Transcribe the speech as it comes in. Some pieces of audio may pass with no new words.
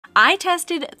I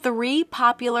tested 3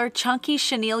 popular chunky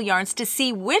chenille yarns to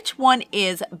see which one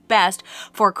is best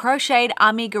for crocheted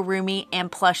amigurumi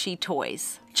and plushie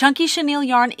toys. Chunky chenille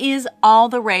yarn is all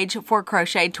the rage for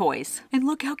crochet toys. And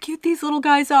look how cute these little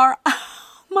guys are.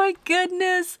 Oh my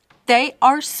goodness. They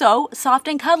are so soft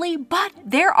and cuddly, but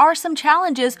there are some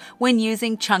challenges when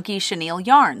using chunky chenille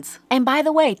yarns. And by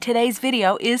the way, today's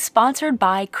video is sponsored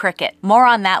by Cricut. More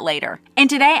on that later. And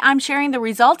today I'm sharing the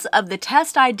results of the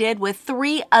test I did with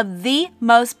 3 of the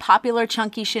most popular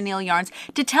chunky chenille yarns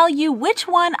to tell you which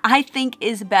one I think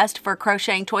is best for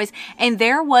crocheting toys, and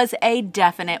there was a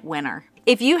definite winner.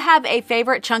 If you have a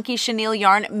favorite chunky chenille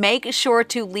yarn, make sure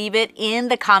to leave it in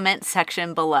the comment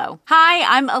section below. Hi,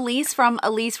 I'm Elise from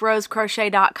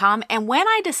EliseRoseCrochet.com, and when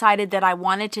I decided that I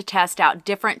wanted to test out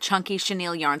different chunky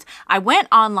chenille yarns, I went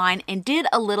online and did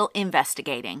a little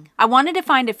investigating. I wanted to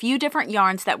find a few different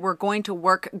yarns that were going to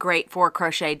work great for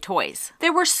crocheted toys.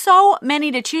 There were so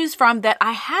many to choose from that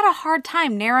I had a hard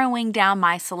time narrowing down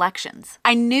my selections.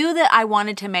 I knew that I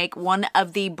wanted to make one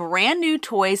of the brand new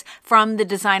toys from the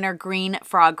designer Green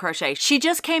Frog Crochet. She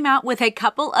just came out with a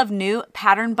couple of new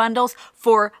pattern bundles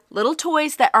for little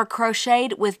toys that are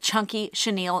crocheted with chunky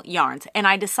chenille yarns. And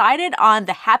I decided on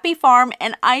the Happy Farm,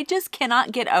 and I just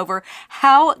cannot get over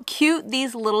how cute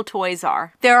these little toys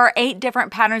are. There are 8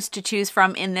 different patterns to choose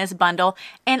from in this bundle,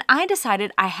 and I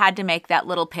decided I had to make that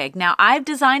little pig. Now, I've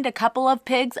designed a couple of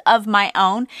pigs of my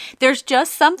own. There's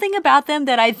just something about them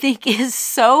that I think is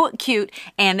so cute,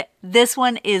 and this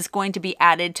one is going to be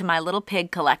added to my little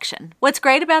pig collection. What's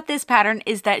great about this pattern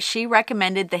is that she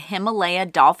recommended the Himalaya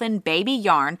Dolphin Baby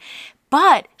Yarn,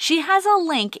 but she has a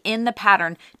link in the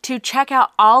pattern to check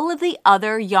out all of the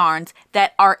other yarns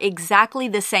that are exactly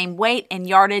the same weight and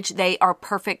yardage. They are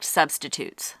perfect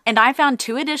substitutes. And I found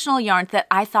 2 additional yarns that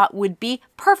I thought would be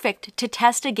perfect to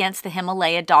test against the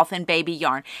Himalaya Dolphin Baby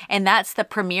Yarn, and that's the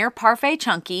Premier Parfait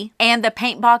Chunky and the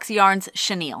Paintbox Yarns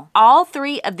Chenille. All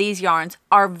 3 of these yarns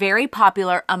are very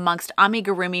popular amongst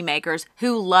amigurumi makers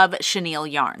who love chenille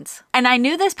yarns. And I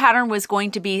knew this pattern was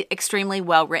going to be extremely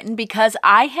well written because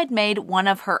I had made one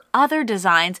of her other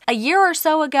designs a year or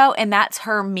so ago, and that's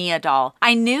her Mia doll.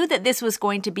 I knew that this was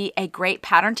going to be a great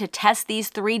pattern to test these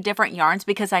 3 different yarns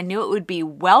because I knew it would be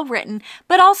well written,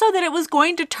 but also that it was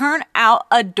going to turn out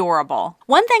adorable.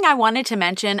 One thing I wanted to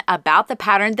mention about the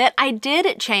pattern that I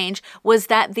did change was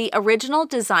that the original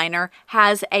designer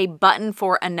has a button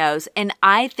for a nose, and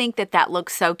I think that that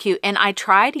looks so cute. And I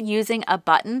tried using a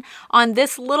button on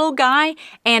this little guy,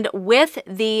 and with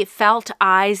the felt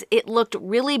eyes, it looked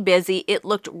really busy. It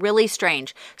looked really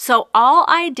strange. So all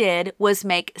I did was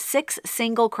make 6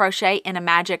 single crochet in a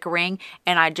magic ring,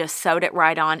 and I just sewed it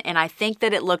right on, and I think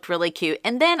that it looked really cute.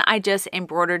 And then I just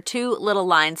embroidered 2 little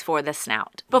lines for the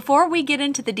snout. Before we get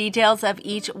into the details of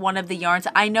each one of the yarns,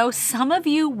 I know some of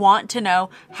you want to know,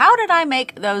 how did I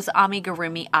make those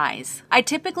amigurumi eyes? I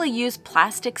typically use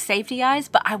plastic safety eyes,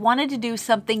 but I wanted to do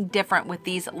something different with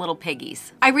these little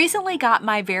piggies. I recently got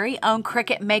my very own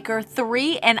Cricut Maker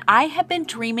 3, and I have been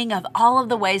dreaming of all of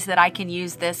the ways that I can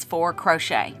use this for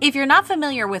crochet. If you're not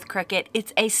familiar with Cricut,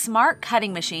 it's a smart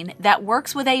cutting machine that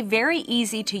works with a very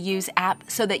easy to use app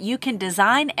so that you can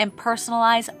design and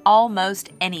personalize almost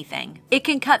anything. It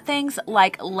can cut things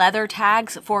like leather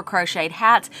tags for crocheted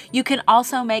hats. You can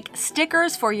also make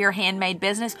stickers for your handmade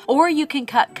business, or you can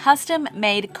cut custom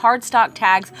made cardstock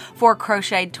tags for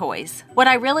crocheted toys. What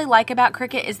I really like about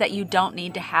Cricut is that you don't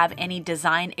need to have any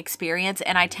design experience,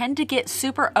 and I tend to get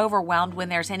super overwhelmed when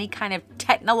there's any kind of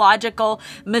technological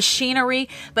machinery,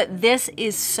 but this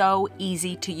is so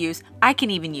easy to use. I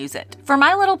can even use it. For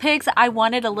my little pigs, I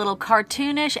wanted a little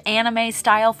cartoonish anime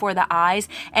style for the eyes,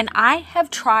 and I have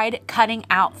tried cutting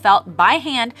out felt by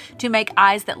hand to make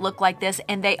eyes that look like this,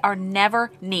 and they are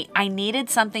never neat. I needed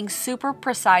something super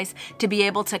precise to be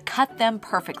able to cut them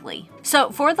perfectly.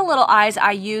 So for the little eyes,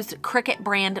 I used Cricut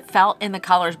brand felt in the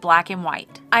colors black and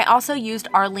white. I also used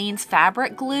Arlene's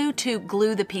fabric glue to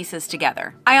glue the pieces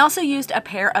together. I also used a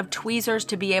pair of tweezers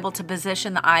to be able to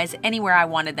position the eyes anywhere I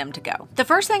wanted them to go. The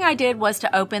first thing I did was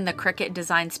to open the Cricut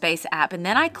Design Space app, and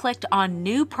then I clicked on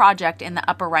New Project in the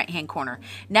upper right hand corner.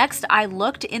 Next, I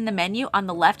looked in the menu on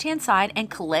the left hand side and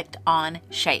clicked on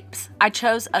Shapes. I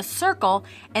chose a circle,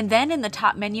 and then in the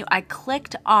top menu I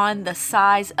clicked on the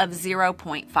size of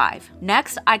 0.5.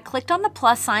 Next, I clicked on the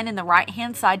plus sign in the right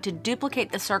hand side to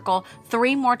duplicate the circle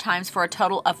 3 more times for a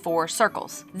total of 4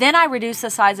 circles. Then I reduced the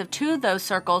size of 2 of those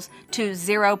circles to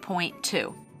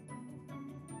 0.2.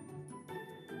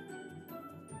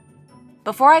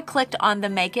 Before I clicked on the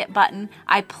Make It button,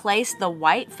 I placed the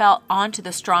white felt onto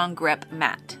the strong grip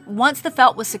mat. Once the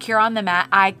felt was secure on the mat,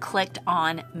 I clicked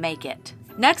on Make It.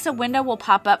 Next, a window will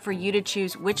pop up for you to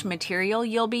choose which material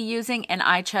you'll be using, and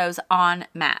I chose on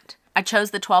matte. I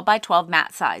chose the 12 by 12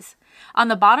 matte size. On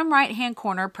the bottom right hand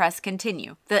corner, press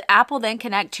continue. The app will then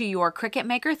connect to your Cricut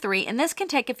Maker 3, and this can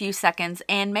take a few seconds,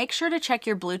 and make sure to check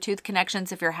your Bluetooth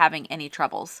connections if you're having any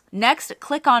troubles. Next,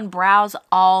 click on Browse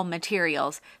All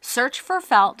Materials, search for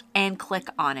felt, and click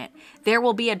on it. There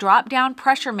will be a drop-down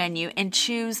pressure menu and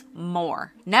choose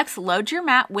More. Next, load your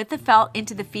mat with the felt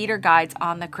into the feeder guides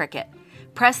on the Cricut.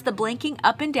 Press the blinking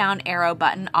up and down arrow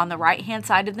button on the right hand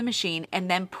side of the machine,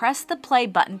 and then press the play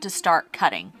button to start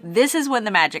cutting. This is when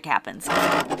the magic happens.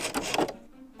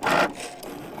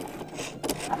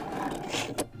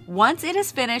 Once it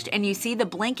is finished and you see the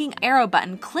blinking arrow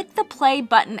button, click the play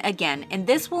button again, and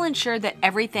this will ensure that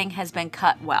everything has been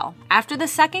cut well. After the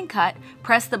second cut,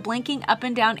 press the blinking up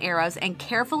and down arrows and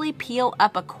carefully peel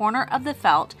up a corner of the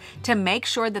felt to make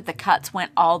sure that the cuts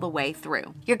went all the way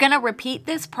through. You're going to repeat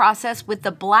this process with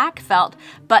the black felt,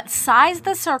 but size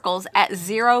the circles at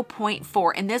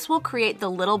 0.4, and this will create the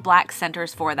little black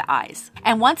centers for the eyes.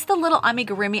 And once the little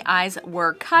amigurumi eyes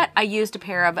were cut, I used a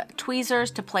pair of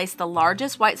tweezers to place the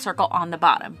largest white circle on the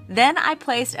bottom. Then I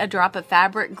placed a drop of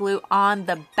fabric glue on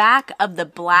the back of the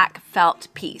black felt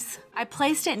piece. I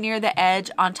placed it near the edge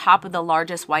on top of the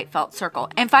largest white felt circle.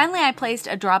 And finally, I placed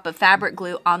a drop of fabric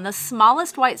glue on the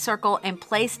smallest white circle and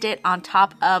placed it on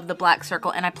top of the black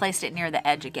circle, and I placed it near the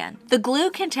edge again. The glue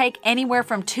can take anywhere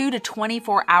from 2 to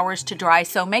 24 hours to dry,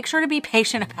 so make sure to be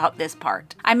patient about this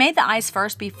part. I made the eyes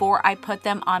first before I put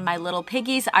them on my little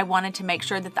piggies. I wanted to make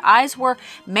sure that the eyes were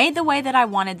made the way that I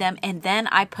wanted them, and then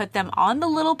I put them on the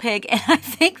little pig, and I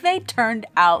think they turned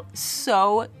out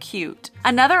so cute.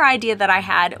 Another idea that I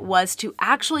had was to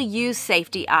actually use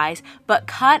safety eyes, but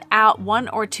cut out 1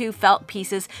 or 2 felt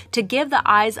pieces to give the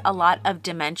eyes a lot of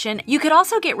dimension. You could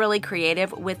also get really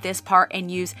creative with this part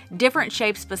and use different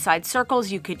shapes besides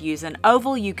circles. You could use an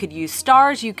oval, you could use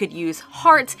stars, you could use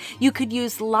hearts, you could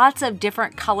use lots of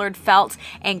different colored felts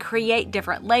and create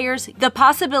different layers. The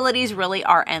possibilities really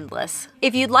are endless.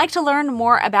 If you'd like to learn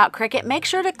more about Cricut, make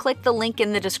sure to click the link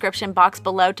in the description box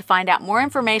below to find out more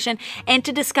information and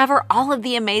to discover all of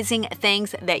the amazing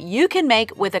things that you can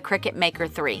make with a Cricut Maker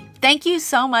 3. Thank you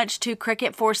so much to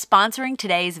Cricut for sponsoring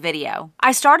today's video.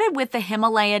 I started with the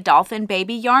Himalaya Dolphin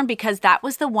Baby yarn because that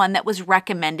was the one that was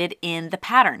recommended in the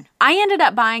pattern. I ended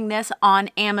up buying this on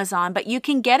Amazon, but you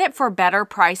can get it for better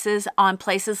prices on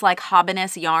places like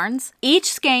Hobbiness Yarns.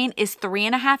 Each skein is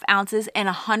 3.5 ounces and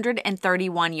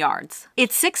 131 yards.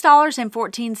 It's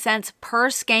 $6.14 per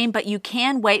skein, but you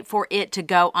can wait for it to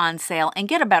go on sale and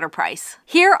get a better price.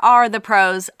 Here are the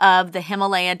pros of the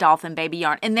Himalaya Dolphin Baby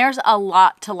yarn, and there's a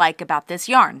lot to like about this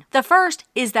yarn. The first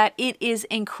is that it is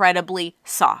incredibly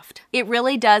soft. It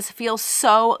really does feel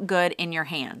so good in your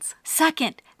hands.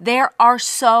 Second, there are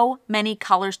so many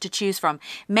colors to choose from.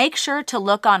 Make sure to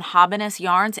look on Hobbiness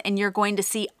Yarns and you're going to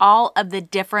see all of the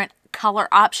different color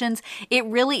options. It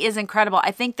really is incredible.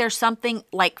 I think there's something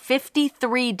like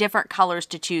 53 different colors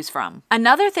to choose from.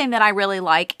 Another thing that I really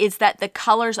like is that the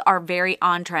colors are very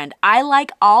on trend. I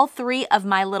like all 3 of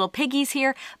my little piggies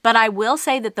here, but I will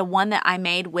say that the one that I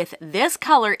made with this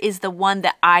color is the one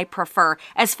that I prefer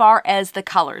as far as the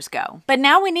colors go. But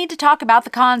now we need to talk about the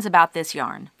cons about this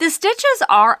yarn. The stitches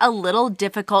are a little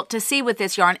difficult to see with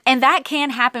this yarn, and that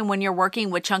can happen when you're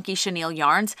working with chunky chenille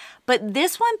yarns, but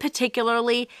this one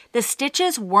particularly, the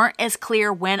stitches weren't as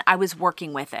clear when I was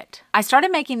working with it. I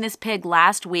started making this pig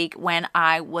last week when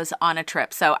I was on a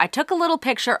trip, so I took a little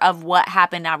picture of what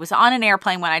happened. I was on an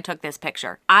airplane when I took this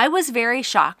picture. I was very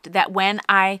shocked that when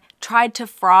I tried to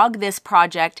frog this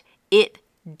project, it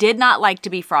did not like to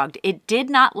be frogged. It did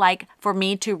not like for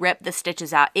me to rip the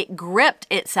stitches out. It gripped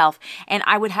itself and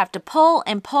I would have to pull,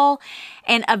 and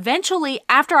eventually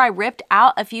after I ripped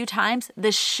out a few times,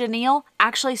 the chenille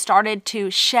actually started to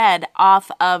shed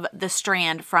off of the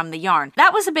strand from the yarn.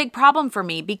 That was a big problem for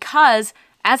me because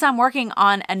as I'm working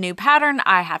on a new pattern,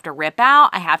 I have to rip out,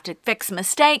 I have to fix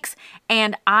mistakes,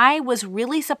 and I was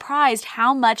really surprised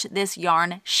how much this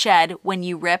yarn shed when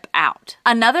you rip out.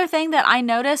 Another thing that I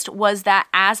noticed was that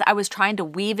as I was trying to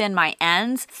weave in my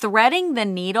ends, threading the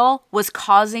needle was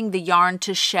causing the yarn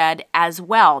to shed as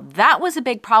well. That was a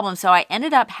big problem, so I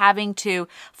ended up having to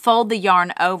fold the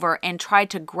yarn over and try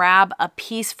to grab a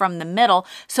piece from the middle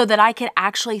so that I could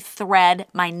actually thread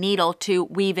my needle to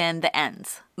weave in the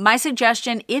ends. My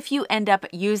suggestion, if you end up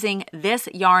using this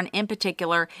yarn in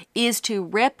particular, is to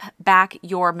rip back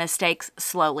your mistakes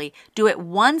slowly. Do it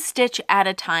one stitch at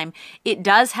a time. It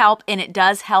does help, and it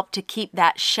does help to keep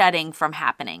that shedding from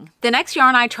happening. The next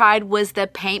yarn I tried was the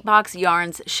Paintbox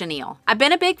Yarns Chenille. I've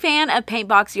been a big fan of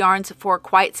Paintbox yarns for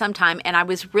quite some time, and I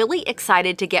was really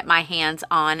excited to get my hands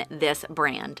on this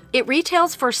brand. It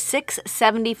retails for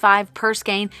 $6.75 per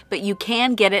skein, but you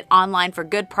can get it online for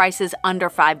good prices under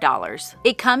 $5.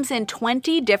 It comes in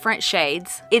 20 different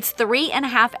shades. It's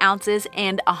 3.5 ounces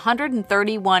and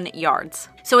 131 yards.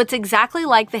 So it's exactly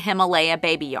like the Himalaya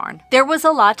baby yarn. There was a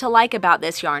lot to like about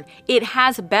this yarn. It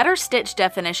has better stitch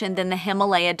definition than the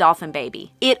Himalaya Dolphin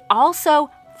Baby. It also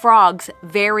frogs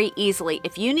very easily.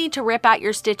 If you need to rip out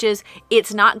your stitches,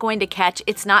 it's not going to catch,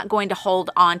 it's not going to hold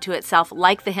on to itself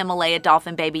like the Himalaya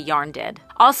Dolphin Baby yarn did.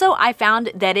 Also, I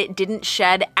found that it didn't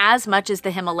shed as much as the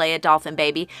Himalaya Dolphin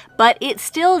Baby, but it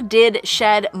still did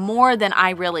shed more than I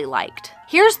really liked.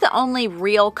 Here's the only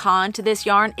real con to this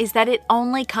yarn is that it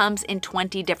only comes in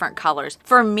 20 different colors.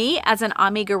 For me, as an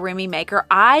amigurumi maker,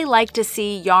 I like to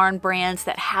see yarn brands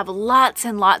that have lots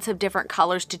and lots of different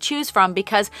colors to choose from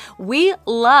because we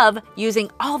love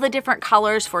using all the different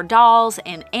colors for dolls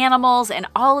and animals and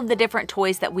all of the different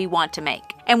toys that we want to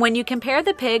make. And when you compare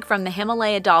the pig from the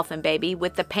Himalaya Dolphin Baby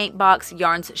with the Paintbox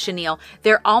Yarns Chenille,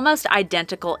 they're almost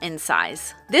identical in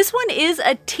size. This one is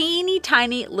a teeny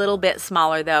tiny little bit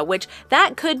smaller though, which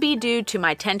that could be due to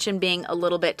my tension being a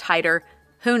little bit tighter.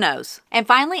 Who knows? And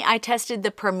finally, I tested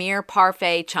the Premier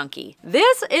Parfait Chunky.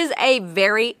 This is a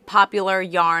very popular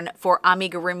yarn for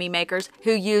amigurumi makers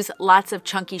who use lots of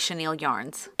chunky chenille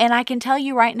yarns. And I can tell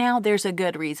you right now, there's a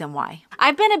good reason why.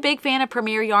 I've been a big fan of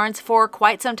Premier yarns for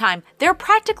quite some time. They're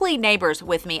practically neighbors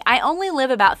with me. I only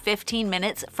live about 15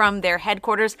 minutes from their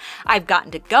headquarters. I've gotten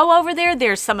to go over there.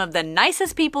 They're some of the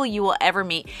nicest people you will ever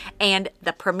meet. And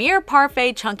the Premier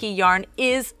Parfait Chunky yarn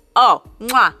is oh,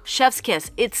 mwah, chef's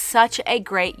kiss. It's such a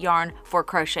great yarn for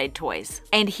crocheted toys.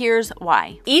 And here's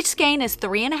why. Each skein is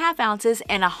 3.5 ounces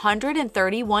and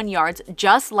 131 yards,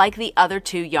 just like the other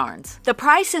two yarns. The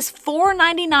price is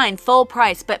 $4.99 full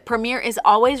price, but Premier is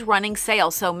always running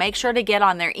sales, so make sure to get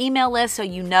on their email list so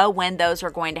you know when those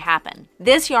are going to happen.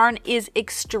 This yarn is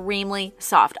extremely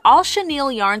soft. All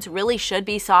chenille yarns really should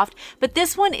be soft, but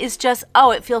this one is just,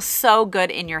 oh, it feels so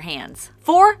good in your hands.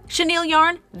 For chenille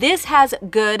yarn, this has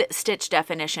good stitch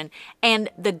definition, and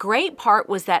the great part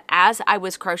was that as I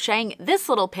was crocheting this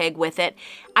little pig with it,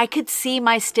 I could see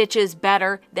my stitches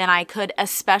better than I could,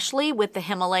 especially with the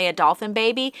Himalaya Dolphin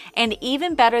Baby, and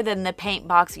even better than the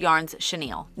Paintbox Yarns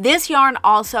Chenille. This yarn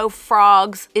also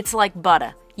frogs, it's like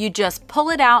butter. You just pull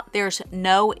it out, there's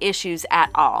no issues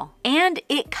at all. And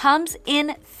it comes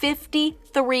in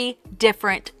 53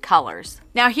 different colors.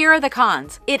 Now here are the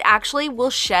cons. It actually will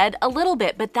shed a little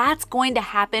bit, but that's going to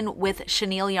happen with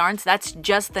chenille yarns. That's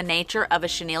just the nature of a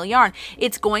chenille yarn.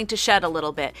 It's going to shed a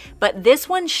little bit, but this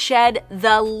one shed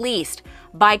the least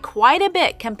by quite a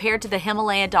bit compared to the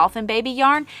Himalaya Dolphin Baby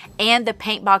yarn and the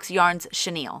Paintbox Yarns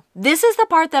Chenille. This is the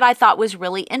part that I thought was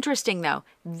really interesting though.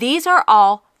 These are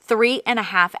all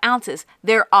 3.5 ounces.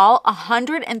 They're all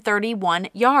 131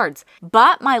 yards.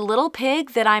 But my little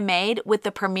pig that I made with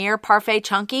the Premier Parfait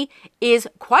Chunky is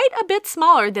quite a bit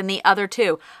smaller than the other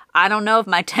two. I don't know if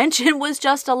my tension was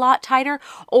just a lot tighter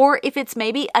or if it's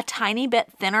maybe a tiny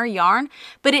bit thinner yarn,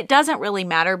 but it doesn't really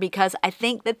matter because I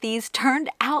think that these turned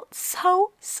out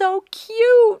so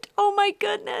cute. Oh my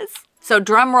goodness. So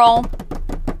drum roll.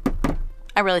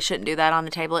 I really shouldn't do that on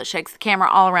the table. It shakes the camera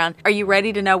all around. Are you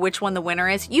ready to know which one the winner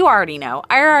is? You already know.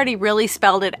 I already really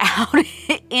spelled it out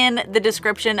in the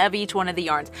description of each one of the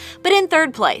yarns. But in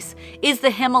third place is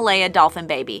the Himalaya Dolphin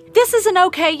Baby. This is an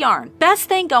okay yarn. Best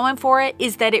thing going for it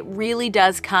is that it really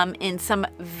does come in some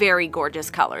very gorgeous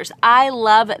colors. I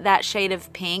love that shade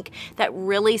of pink, that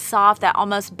really soft, that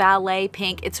almost ballet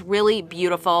pink. It's really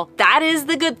beautiful. That is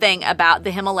the good thing about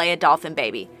the Himalaya Dolphin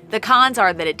Baby. The cons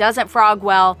are that it doesn't frog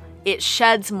well, it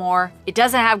sheds more, it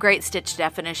doesn't have great stitch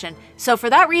definition. So for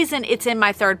that reason, it's in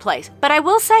my third place. But I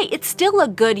will say it's still a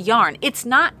good yarn. It's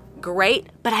not great,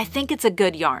 but I think it's a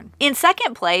good yarn. In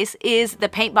second place is the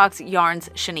Paintbox Yarns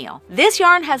Chenille. This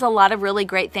yarn has a lot of really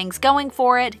great things going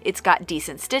for it. It's got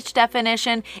decent stitch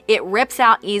definition. It rips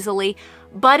out easily.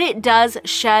 but it does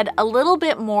shed a little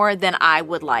bit more than I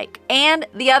would like. And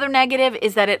the other negative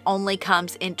is that it only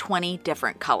comes in 20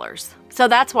 different colors. So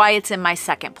that's why it's in my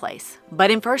second place. But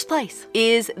in first place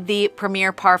is the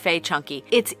Premier Parfait Chunky.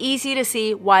 It's easy to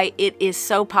see why it is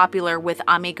so popular with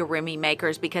amigurumi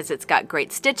makers because it's got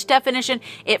great stitch definition,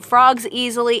 it frogs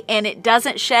easily, and it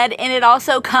doesn't shed, and it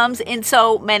also comes in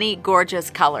so many gorgeous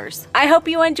colors. I hope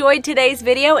you enjoyed today's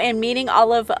video and meeting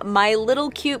all of my little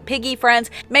cute piggy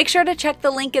friends. Make sure to check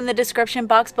the link in the description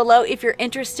box below if you're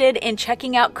interested in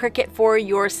checking out Cricut for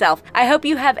yourself. I hope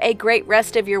you have a great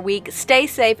rest of your week. Stay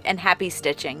safe and happy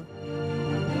stitching.